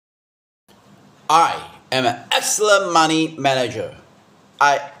I am an excellent money manager.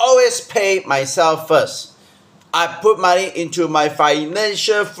 I always pay myself first. I put money into my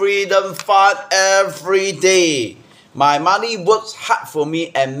financial freedom fund every day. My money works hard for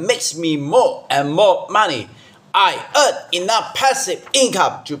me and makes me more and more money. I earn enough passive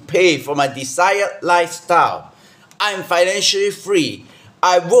income to pay for my desired lifestyle. I'm financially free.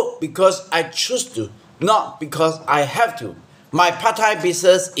 I work because I choose to, not because I have to. My part-time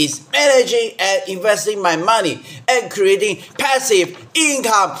business is managing and investing my money and creating passive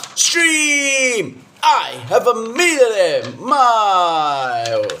income stream. I have a millionaire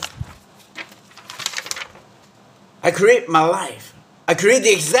mind. I create my life. I create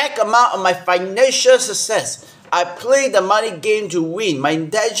the exact amount of my financial success. I play the money game to win. My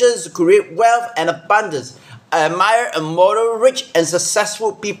intention is to create wealth and abundance. I admire and model rich and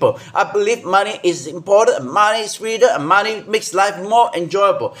successful people. I believe money is important, money is freedom, and money makes life more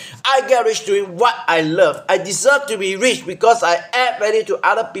enjoyable. I get rich doing what I love. I deserve to be rich because I add value to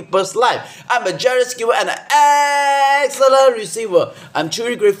other people's life. I'm a generous giver and an excellent receiver. I'm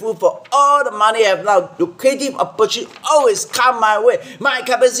truly grateful for all the money I have now. Lucrative opportunities always come my way. My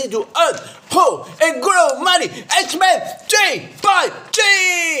capacity to earn, hold, and grow money expand day by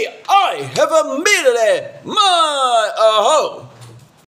day. I have a millionaire mind.